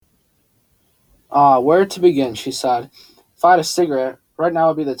Ah, where to begin, she sighed. If I had a cigarette, right now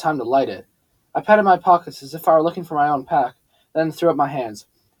would be the time to light it. I patted my pockets as if I were looking for my own pack, then threw up my hands.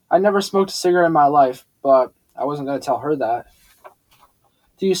 I'd never smoked a cigarette in my life, but I wasn't going to tell her that.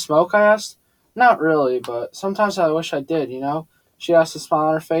 Do you smoke? I asked. Not really, but sometimes I wish I did, you know? She asked, a smile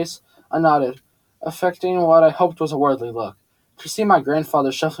on her face. I nodded, affecting what I hoped was a worldly look. To see my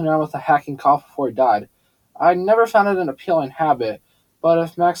grandfather shuffling around with a hacking cough before he died. I never found it an appealing habit, but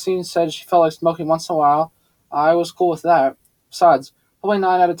if Maxine said she felt like smoking once in a while, I was cool with that. Besides, probably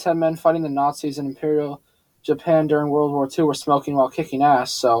 9 out of 10 men fighting the Nazis in Imperial Japan during World War II were smoking while kicking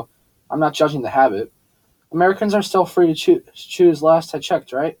ass, so I'm not judging the habit. Americans are still free to choose last I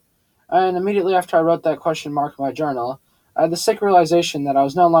checked, right? And immediately after I wrote that question mark in my journal, I had the sick realization that I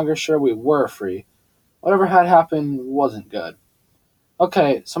was no longer sure we were free. Whatever had happened wasn't good.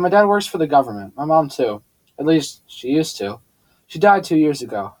 Okay, so my dad works for the government. My mom, too. At least, she used to. She died 2 years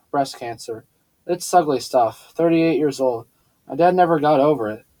ago. Breast cancer. It's ugly stuff. 38 years old. My dad never got over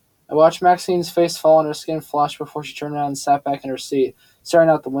it. I watched Maxine's face fall and her skin flush before she turned around and sat back in her seat, staring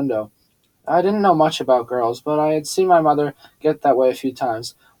out the window. I didn't know much about girls, but I had seen my mother get that way a few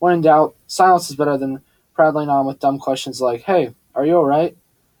times. When in doubt, silence is better than prattling on with dumb questions like, "Hey, are you alright?"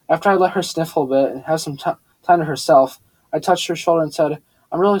 After I let her sniffle a bit and have some time to herself, I touched her shoulder and said,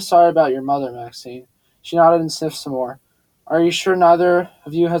 "I'm really sorry about your mother, Maxine." She nodded and sniffed some more. "Are you sure neither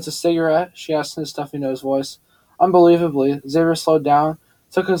of you has a cigarette?" she asked in a stuffy nose voice. Unbelievably, Xavier slowed down,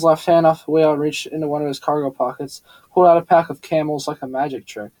 took his left hand off the wheel and reached into one of his cargo pockets, pulled out a pack of Camels like a magic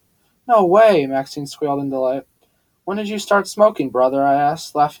trick. "No way!" Maxine squealed in delight. "When did you start smoking, brother?" I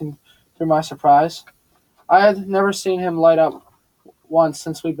asked, laughing through my surprise. I had never seen him light up once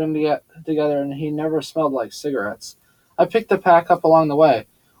since we'd been together, and he never smelled like cigarettes. I picked the pack up along the way.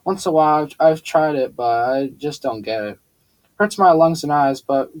 Once in a while, I've tried it, but I just don't get it. Hurts my lungs and eyes,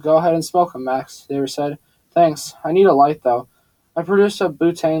 but go ahead and smoke 'em, Max, David said. Thanks. I need a light, though. I produced a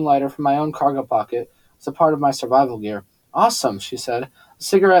butane lighter from my own cargo pocket as a part of my survival gear. Awesome, she said, a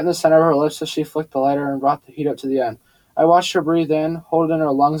cigarette in the center of her lips as she flicked the lighter and brought the heat up to the end. I watched her breathe in, hold it in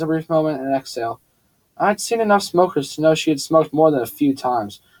her lungs a brief moment, and exhale. I'd seen enough smokers to know she had smoked more than a few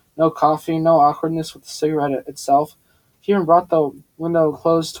times. No coughing, no awkwardness with the cigarette itself. He even brought the window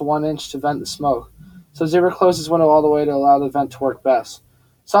closed to 1 inch to vent the smoke, so Zebra closed his window all the way to allow the vent to work best.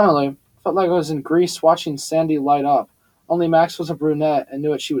 Suddenly, I felt like I was in Greece watching Sandy light up, only Max was a brunette and knew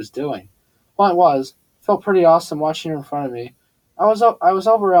what she was doing. Point was, it felt pretty awesome watching her in front of me. I was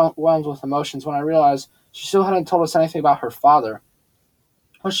overwhelmed with emotions when I realized she still hadn't told us anything about her father.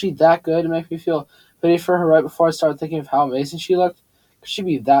 Was she that good to make me feel pity for her right before I started thinking of how amazing she looked? Could she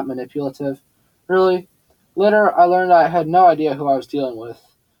be that manipulative? Really? Later, I learned I had no idea who I was dealing with,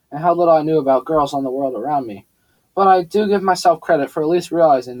 and how little I knew about girls on the world around me. But I do give myself credit for at least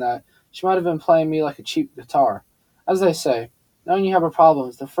realizing that she might have been playing me like a cheap guitar. As they say, knowing you have a problem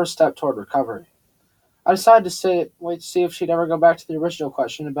is the first step toward recovery. I decided to wait to see if she'd ever go back to the original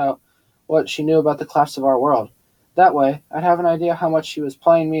question about what she knew about the collapse of our world. That way, I'd have an idea how much she was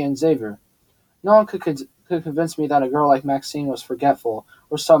playing me and Xavier. No one could convince me that a girl like Maxine was forgetful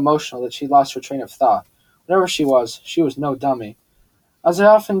or so emotional that she lost her train of thought. Whatever she was no dummy. As I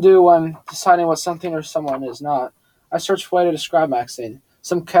often do when deciding what something or someone is not, I searched for a way to describe Maxine,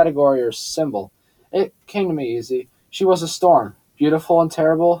 some category or symbol. It came to me easy. She was a storm, beautiful and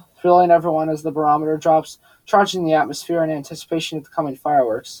terrible, thrilling everyone as the barometer drops, charging the atmosphere in anticipation of the coming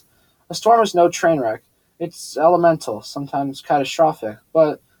fireworks. A storm is no train wreck. It's elemental, sometimes catastrophic,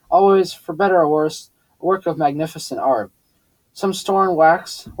 but always, for better or worse, a work of magnificent art. Some storm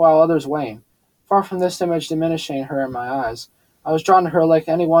wax, while others wane. Far from this image diminishing her in my eyes, I was drawn to her like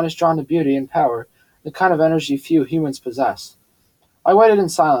anyone is drawn to beauty and power, the kind of energy few humans possess. I waited in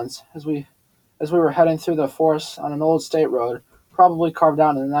silence as we were heading through the forest on an old state road, probably carved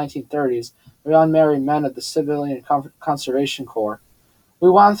out in the 1930s by unmarried men of the Civilian Conservation Corps. We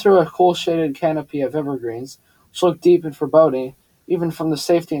wound through a cool shaded canopy of evergreens, which looked deep and foreboding, even from the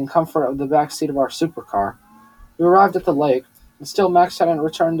safety and comfort of the back seat of our supercar. We arrived at the lake, and still Max hadn't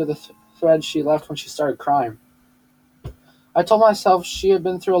returned to the thread she left when she started crying. I told myself she had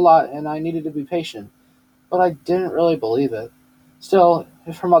been through a lot and I needed to be patient, but I didn't really believe it. Still,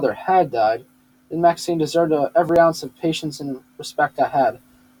 if her mother had died, then Maxine deserved every ounce of patience and respect I had.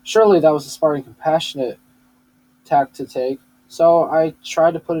 Surely that was a smart and compassionate tack to take, so I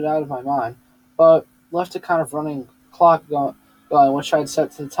tried to put it out of my mind, but left a kind of running clock going which I had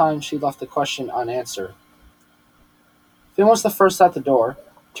set to the time she left the question unanswered. Finn was the first at the door,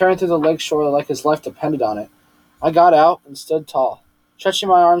 tearing through the lake shore like his life depended on it. I got out and stood tall, stretching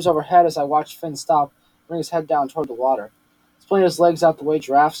my arms overhead as I watched Finn stop, bring his head down toward the water, splitting his legs out the way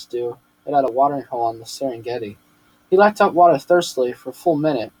giraffes do. it at a watering hole on the Serengeti. He lapped up water thirstily for a full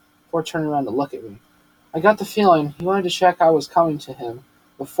minute before turning around to look at me. I got the feeling he wanted to check I was coming to him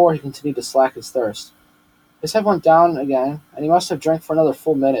before he continued to slack his thirst. His head went down again, and he must have drank for another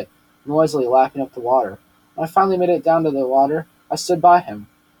full minute, noisily lapping up the water. When I finally made it down to the water, I stood by him.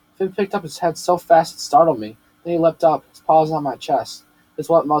 Finn picked up his head so fast it startled me. Then he leapt up, his paws on my chest, his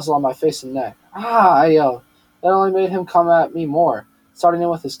wet muzzle on my face and neck. Ah! I yelled. That only made him come at me more, starting in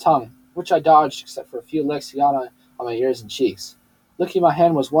with his tongue, which I dodged except for a few licks he got on my ears and cheeks. Licking my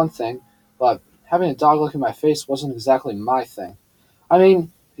hand was one thing, but having a dog lick in my face wasn't exactly my thing. I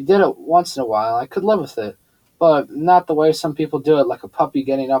mean, if he did it once in a while, I could live with it, but not the way some people do it, like a puppy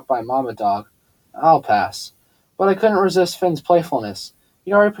getting up by mama dog. I'll pass. But I couldn't resist Finn's playfulness.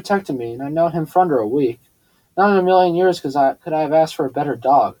 He'd already protected me, and I'd known him for under a week. Not in a million years could I have asked for a better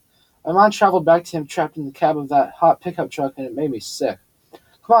dog. My mind traveled back to him trapped in the cab of that hot pickup truck, and it made me sick.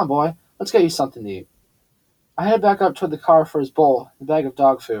 Come on, boy, let's get you something to eat. I headed back up toward the car for his bowl, the bag of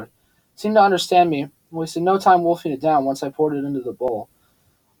dog food. He seemed to understand me, and wasted no time wolfing it down once I poured it into the bowl.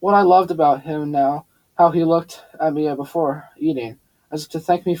 What I loved about him now, how he looked at me before eating, as if to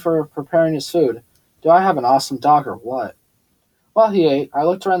thank me for preparing his food. Do I have an awesome dog or what? While he ate, I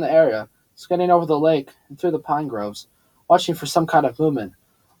looked around the area, scanning over the lake and through the pine groves, watching for some kind of movement.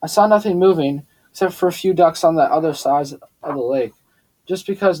 I saw nothing moving except for a few ducks on the other side of the lake. Just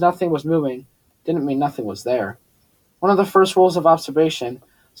because nothing was moving didn't mean nothing was there. One of the first rules of observation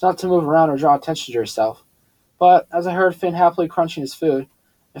is not to move around or draw attention to yourself. But as I heard Finn happily crunching his food,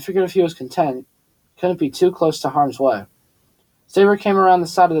 I figured if he was content, he couldn't be too close to harm's way. Saber came around the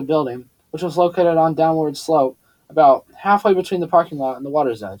side of the building, which was located on downward slope, about halfway between the parking lot and the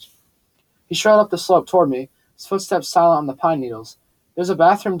water's edge. He strode up the slope toward me, his footsteps silent on the pine needles. There's a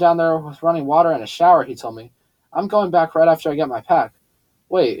bathroom down there with running water and a shower, he told me. I'm going back right after I get my pack.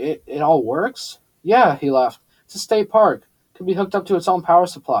 Wait, it all works? Yeah, he laughed. It's a state park. Could be hooked up to its own power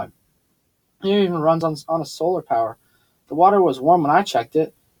supply. It even runs on a solar power. The water was warm when I checked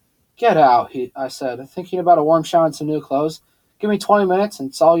it. Get out, I said, thinking about a warm shower and some new clothes. Give me 20 minutes and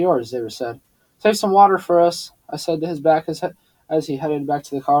it's all yours, Xavier said. Save some water for us, I said to his back as he headed back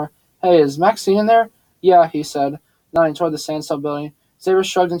to the car. Hey, is Maxine in there? Yeah, he said, nodding toward the sandstone building. Xavier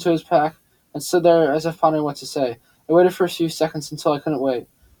shrugged into his pack and stood there as if pondering what to say. I waited for a few seconds until I couldn't wait.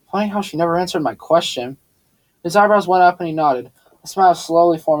 Funny how she never answered my question. His eyebrows went up and he nodded, a smile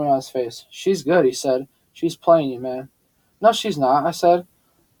slowly forming on his face. She's good, he said. She's playing you, man. No, she's not, I said.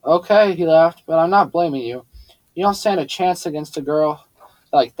 Okay, he laughed, but I'm not blaming you. You don't stand a chance against a girl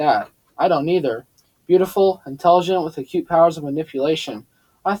like that. I don't either. Beautiful, intelligent, with acute powers of manipulation.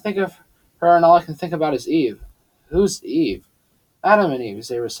 I think of her and all I can think about is Eve. Who's Eve? Adam and Eve,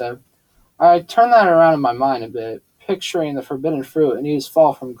 Xavier said. I turned that around in my mind a bit, picturing the forbidden fruit and Eve's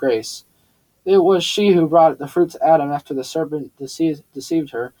fall from grace. It was she who brought the fruit to Adam after the serpent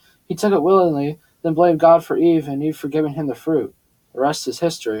deceived her. He took it willingly, then blamed God for Eve and Eve for giving him the fruit. The rest is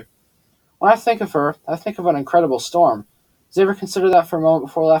history. When I think of her, I think of an incredible storm. Xavier considered that for a moment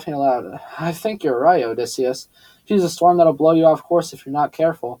before laughing aloud. I think you're right, Odysseus. She's a storm that'll blow you off course if you're not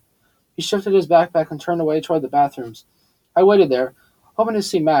careful. He shifted his backpack and turned away toward the bathrooms. I waited there, hoping to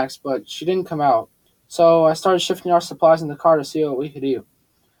see Max, but she didn't come out. So I started shifting our supplies in the car to see what we could eat.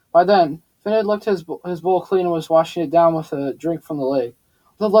 By then, Finn had licked his bowl clean and was washing it down with a drink from the lake.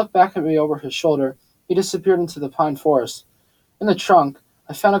 With a look back at me over his shoulder, he disappeared into the pine forest. In the trunk,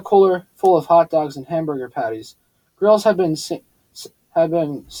 I found a cooler full of hot dogs and hamburger patties. Grills had been seen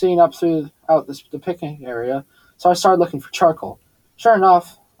up throughout the picnic area, so I started looking for charcoal. Sure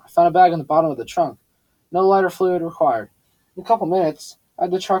enough, I found a bag in the bottom of the trunk. No lighter fluid required. In a couple minutes, I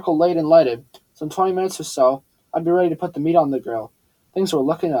had the charcoal laid and lighted, so in 20 minutes or so, I'd be ready to put the meat on the grill. Things were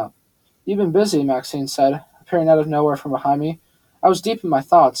looking up. You've been busy, Maxine said, appearing out of nowhere from behind me. I was deep in my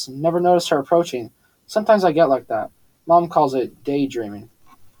thoughts and never noticed her approaching. Sometimes I get like that. Mom calls it daydreaming.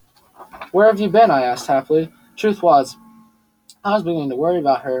 Where have you been? I asked happily. Truth was, I was beginning to worry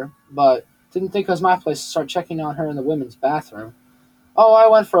about her, but didn't think it was my place to start checking on her in the women's bathroom. Oh, I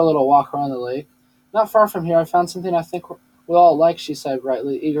went for a little walk around the lake. Not far from here, I found something I think we'll all like, she said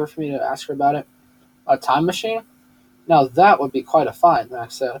brightly, eager for me to ask her about it. A time machine? Now that would be quite a find,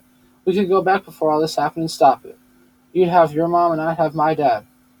 Max said. We could go back before all this happened and stop it. You'd have your mom and I'd have my dad.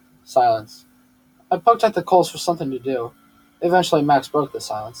 Silence. I poked at the coals for something to do. Eventually, Max broke the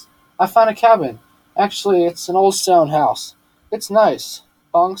silence. I found a cabin. Actually, it's an old stone house. It's nice.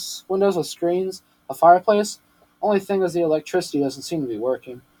 Bunks, windows with screens, a fireplace. Only thing is the electricity doesn't seem to be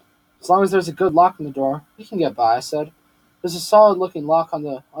working. As long as there's a good lock on the door, we can get by, I said. There's a solid-looking lock on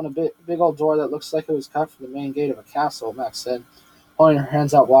a big old door that looks like it was cut from the main gate of a castle, Max said, holding her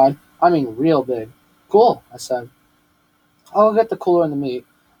hands out wide. I mean real big. Cool, I said. I'll get the cooler and the meat.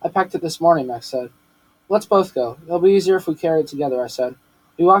 I packed it this morning, Max said. Let's both go. It'll be easier if we carry it together, I said.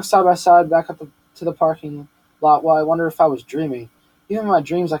 We walked side by side back to the parking lot while I wondered if I was dreaming. Even in my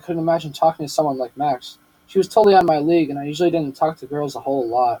dreams, I couldn't imagine talking to someone like Max. She was totally out of my league, and I usually didn't talk to girls a whole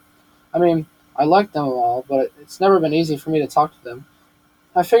lot. I mean, I liked them all, but it's never been easy for me to talk to them.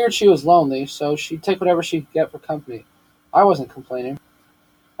 I figured she was lonely, so she'd take whatever she could get for company. I wasn't complaining.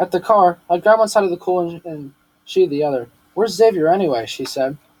 At the car, I grabbed one side of the cooler and she the other. Where's Xavier anyway? She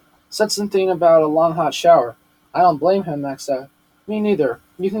said. Said something about a long hot shower. I don't blame him, Max said. Me neither.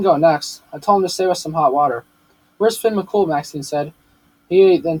 You can go next. I told him to save us some hot water. Where's Finn McCool? Maxine said.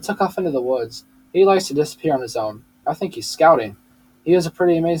 He then took off into the woods. He likes to disappear on his own. I think he's scouting. He is a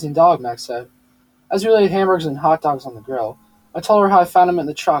pretty amazing dog, Max said. As we laid hamburgers and hot dogs on the grill, I told her how I found him in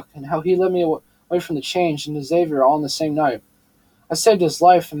the truck and how he led me away from the change and to Xavier all in the same night. I saved his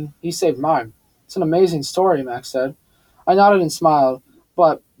life and he saved mine. It's an amazing story, Max said. I nodded and smiled,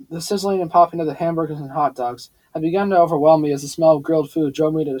 but the sizzling and popping of the hamburgers and hot dogs had begun to overwhelm me as the smell of grilled food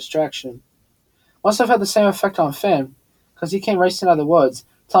drove me to distraction. Must have had the same effect on Finn, because he came racing out of the woods,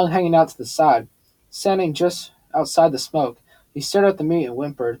 tongue hanging out to the side. Standing just outside the smoke, he stared at the meat and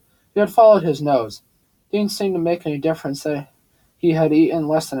whimpered. He had followed his nose. Didn't seem to make any difference that he had eaten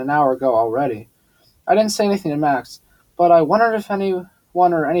less than an hour ago already. I didn't say anything to Max, but I wondered if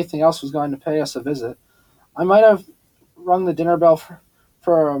anyone or anything else was going to pay us a visit. I might have rung the dinner bell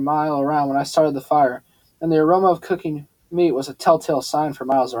for a mile around when I started the fire, and the aroma of cooking meat was a telltale sign for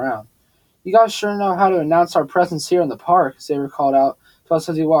miles around. You guys sure know how to announce our presence here in the park, Xavier called out to us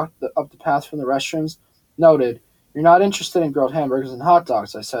as he walked up the path from the restrooms. Noted. You're not interested in grilled hamburgers and hot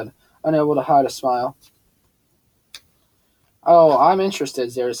dogs, I said, unable to hide a smile. Oh, I'm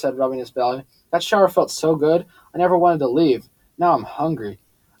interested, Xavier said, rubbing his belly. That shower felt so good, I never wanted to leave. Now I'm hungry.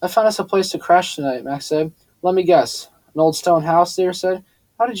 I found us a place to crash tonight, Max said. Let me guess. An old stone house, Xavier said.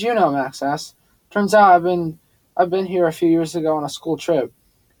 How did you know? Max asked. Turns out I've been here a few years ago on a school trip.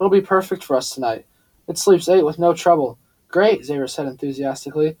 It'll be perfect for us tonight. It sleeps 8 with no trouble. Great, Xavier said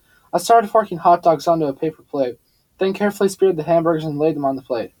enthusiastically. I started forking hot dogs onto a paper plate, then carefully speared the hamburgers and laid them on the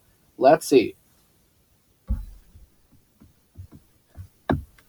plate. Let's eat.